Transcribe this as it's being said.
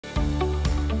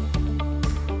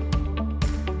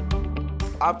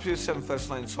Appius and First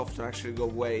Line Software actually go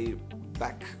way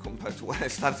back compared to when I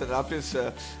started Appius,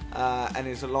 and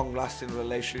it's a long-lasting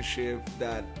relationship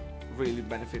that really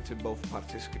benefited both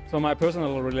parties. So my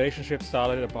personal relationship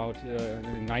started about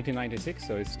in 1996,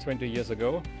 so it's 20 years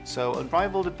ago. So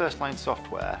Unrivaled and First Line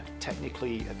Software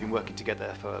technically have been working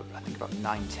together for I think about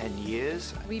 9-10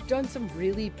 years. We've done some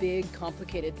really big,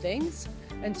 complicated things,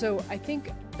 and so I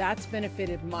think that's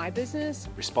benefited my business.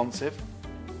 Responsive.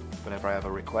 Whenever I have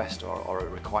a request or a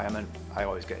requirement, I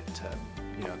always get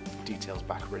details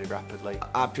back really rapidly.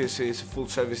 Appius is a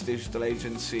full-service digital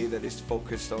agency that is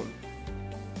focused on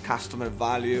customer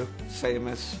value, same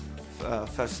as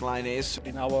First Line is.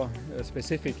 In our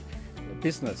specific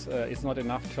business, it's not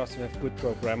enough just to have good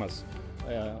programmers.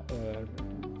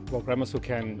 Programmers who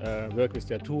can work with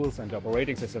their tools and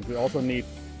operating systems. We also need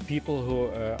people who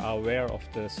are aware of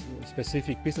the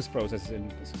specific business processes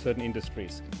in certain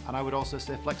industries. And I would also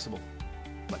say flexible.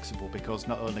 Flexible because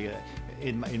not only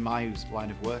in my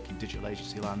line of work, in digital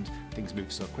agency land, things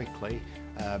move so quickly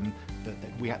that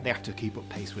they have to keep up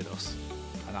pace with us.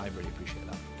 And I really appreciate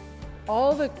that.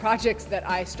 All the projects that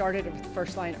I started with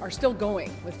First Line are still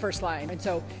going with First Line, and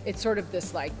so it's sort of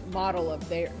this like model of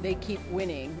they keep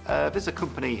winning. If there's a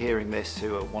company hearing this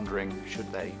who are wondering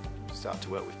should they start to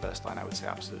work with First Line, I would say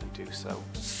absolutely do so.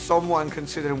 Someone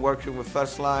considering working with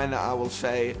First Line, I will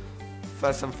say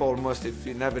first and foremost, if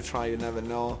you never try, you never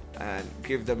know, and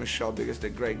give them a shot because they're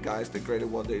great guys, they're great at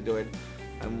what they're doing,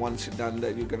 and once you've done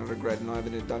that, you're going to regret not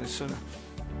having done it sooner.